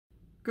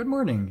Good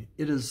morning.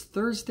 It is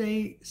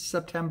Thursday,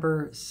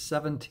 September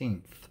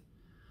 17th.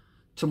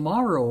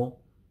 Tomorrow,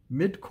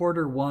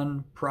 mid-quarter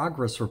one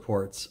progress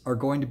reports are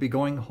going to be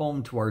going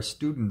home to our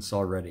students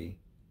already.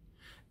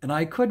 And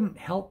I couldn't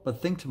help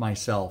but think to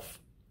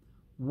myself,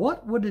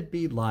 what would it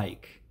be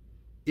like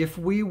if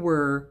we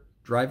were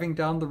driving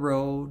down the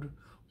road,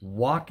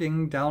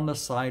 walking down the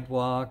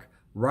sidewalk,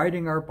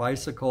 riding our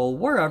bicycle,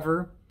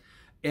 wherever,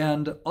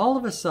 and all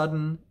of a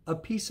sudden a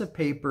piece of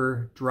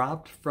paper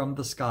dropped from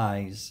the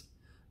skies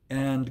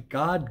and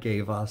God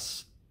gave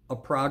us a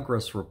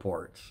progress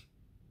report?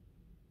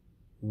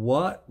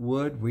 What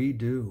would we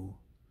do?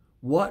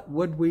 What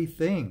would we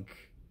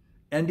think?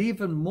 And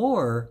even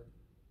more,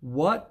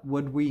 what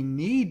would we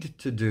need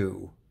to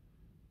do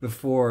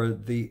before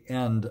the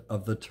end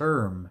of the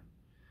term?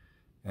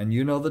 And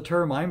you know the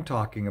term I'm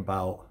talking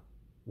about.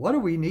 What do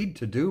we need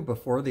to do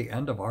before the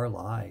end of our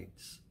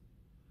lives?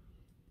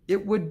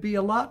 It would be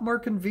a lot more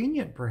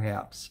convenient,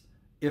 perhaps,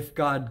 if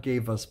God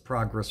gave us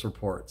progress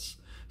reports,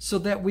 so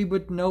that we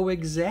would know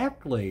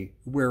exactly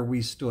where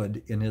we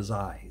stood in His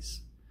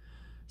eyes,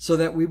 so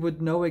that we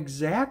would know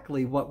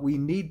exactly what we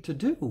need to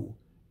do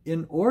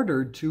in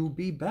order to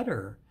be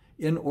better,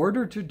 in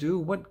order to do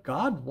what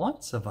God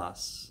wants of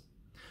us.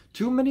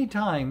 Too many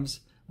times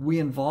we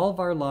involve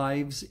our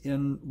lives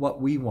in what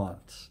we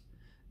want,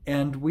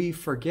 and we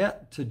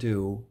forget to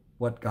do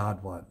what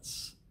God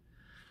wants.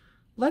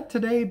 Let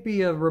today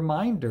be a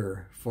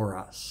reminder for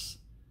us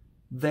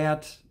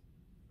that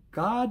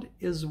God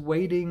is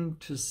waiting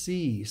to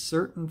see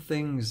certain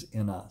things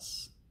in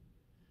us.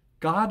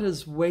 God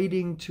is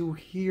waiting to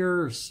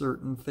hear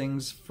certain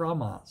things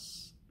from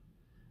us.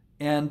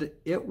 And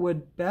it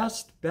would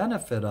best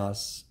benefit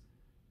us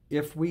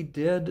if we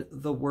did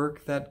the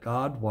work that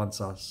God wants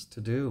us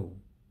to do.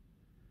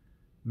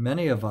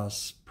 Many of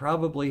us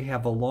probably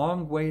have a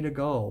long way to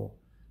go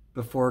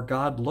before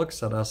God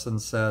looks at us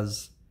and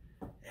says,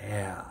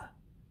 "Yeah,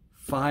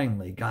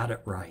 finally got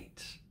it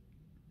right."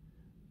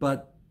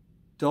 But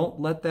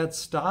don't let that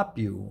stop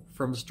you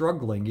from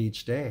struggling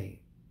each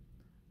day.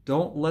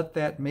 Don't let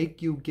that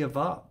make you give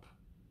up.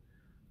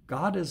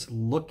 God is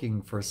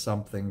looking for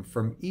something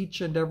from each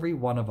and every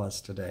one of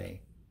us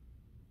today.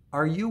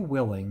 Are you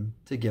willing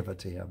to give it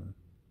to Him?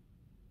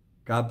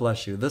 God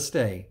bless you this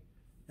day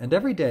and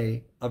every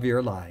day of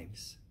your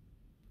lives.